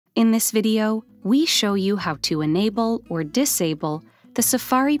In this video, we show you how to enable or disable the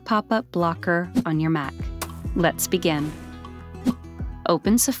Safari pop-up blocker on your Mac. Let's begin.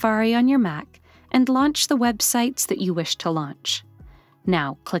 Open Safari on your Mac and launch the websites that you wish to launch.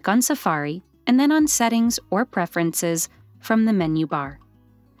 Now click on Safari and then on Settings or Preferences from the menu bar.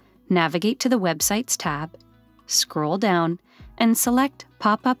 Navigate to the Websites tab, scroll down, and select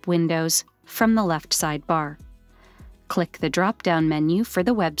Pop-up Windows from the left sidebar. Click the drop-down menu for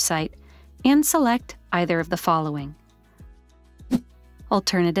the website and select either of the following.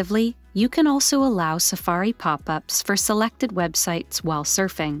 Alternatively, you can also allow Safari pop-ups for selected websites while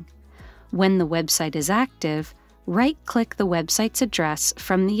surfing. When the website is active, right-click the website's address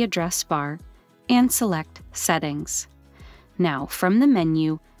from the address bar and select Settings. Now, from the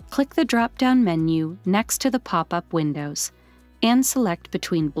menu, click the drop-down menu next to the pop-up windows and select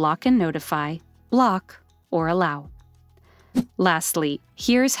between Block and Notify, Block, or Allow. Lastly,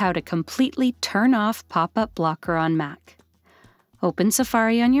 here's how to completely turn off Pop-up Blocker on Mac. Open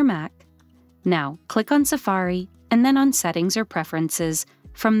Safari on your Mac. Now, click on Safari and then on Settings or Preferences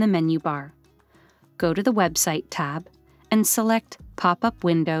from the menu bar. Go to the Website tab and select Pop-up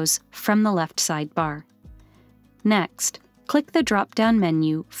Windows from the left sidebar. Next, click the drop-down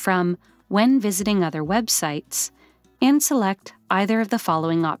menu from When Visiting Other Websites and select either of the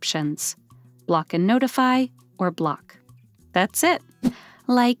following options: Block and Notify or Block. That's it!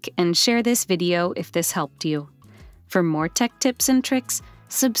 Like and share this video if this helped you. For more tech tips and tricks,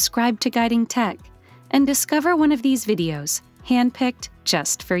 subscribe to Guiding Tech and discover one of these videos handpicked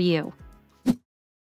just for you.